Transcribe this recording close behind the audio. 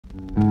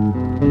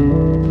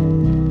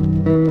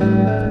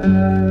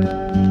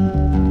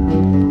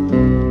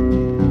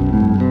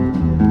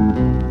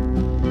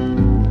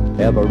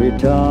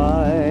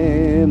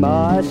time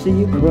I see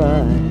you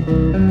cry,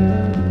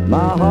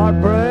 my heart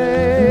breaks.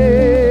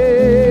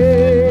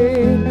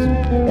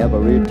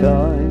 Every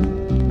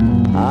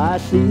time I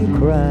see you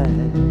cry,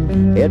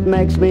 it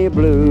makes me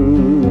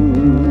blue.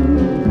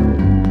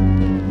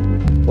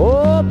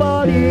 Oh,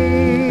 but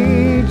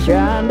each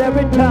and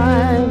every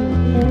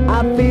time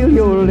I feel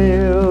your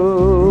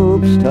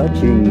lips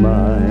touching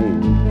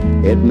mine,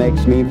 it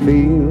makes me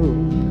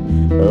feel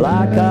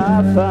like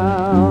I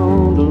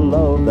found a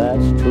love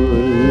that's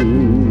true.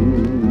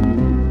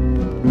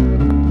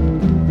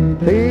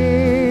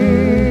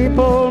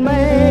 People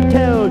may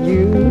tell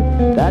you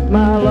that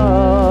my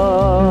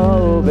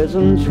love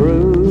isn't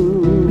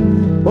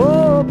true.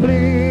 Oh,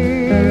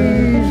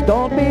 please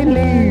don't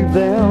believe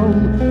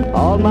them.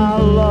 All my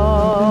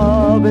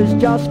love is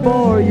just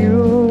for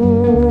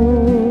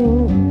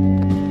you.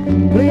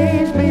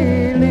 Please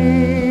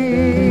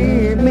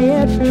believe me,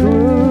 it's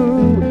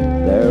true.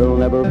 There'll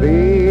never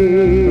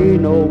be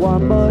no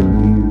one but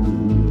you.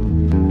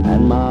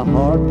 And my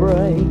heart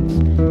breaks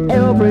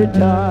every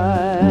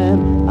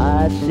time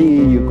I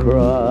see you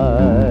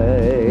cry.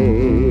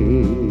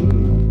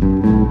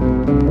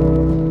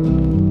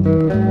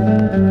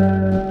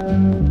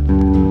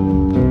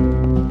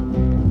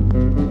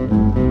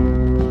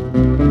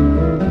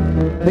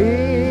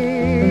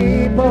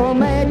 People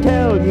may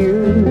tell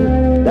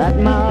you that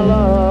my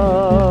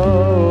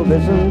love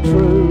isn't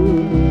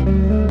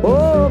true.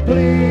 Oh,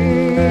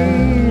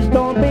 please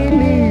don't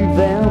believe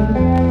them.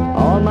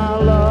 All my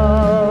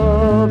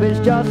love is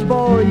just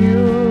for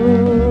you.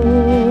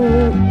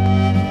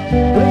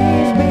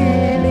 Please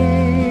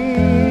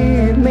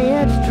believe me,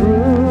 it's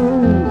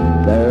true.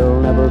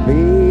 There'll never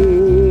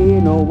be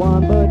no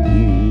one but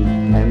you.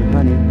 And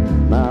honey,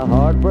 my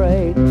heart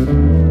breaks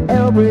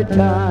every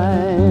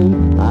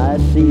time I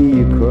see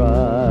you cry.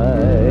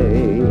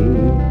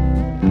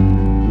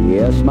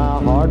 Yes, my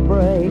heart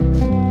breaks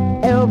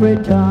every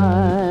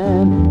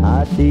time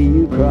I see you